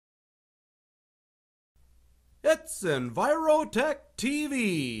It's Envirotech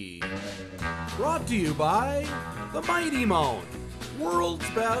TV. Brought to you by the Mighty Mount, world's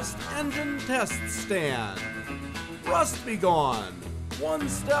best engine test stand. Rust Be Gone,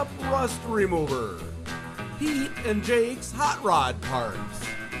 one-step rust remover. Pete and Jake's Hot Rod Parts.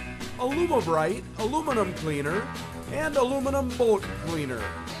 Alumabrite aluminum cleaner and aluminum boat cleaner.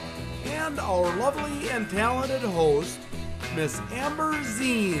 And our lovely and talented host, Miss Amber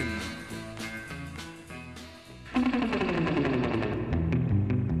Zine.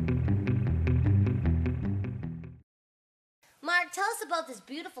 Mark, tell us about this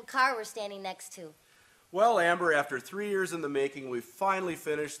beautiful car we're standing next to. Well, Amber, after 3 years in the making, we finally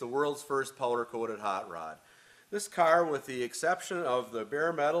finished the world's first powder-coated hot rod. This car, with the exception of the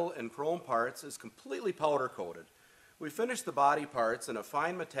bare metal and chrome parts, is completely powder-coated. We finished the body parts in a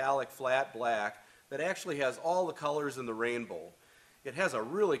fine metallic flat black that actually has all the colors in the rainbow. It has a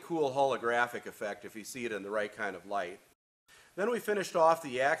really cool holographic effect if you see it in the right kind of light. Then we finished off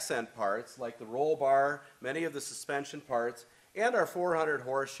the accent parts, like the roll bar, many of the suspension parts, and our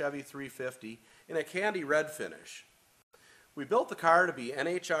 400-horse Chevy 350 in a candy red finish. We built the car to be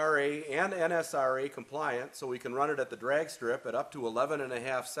NHRA and NSRA compliant so we can run it at the drag strip at up to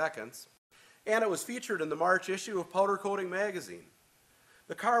 11.5 seconds, and it was featured in the March issue of Powder Coating magazine.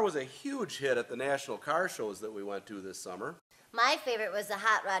 The car was a huge hit at the national car shows that we went to this summer. My favorite was the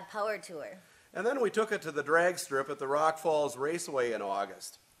Hot Rod Power Tour. And then we took it to the drag strip at the Rock Falls Raceway in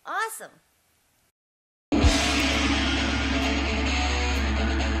August. Awesome.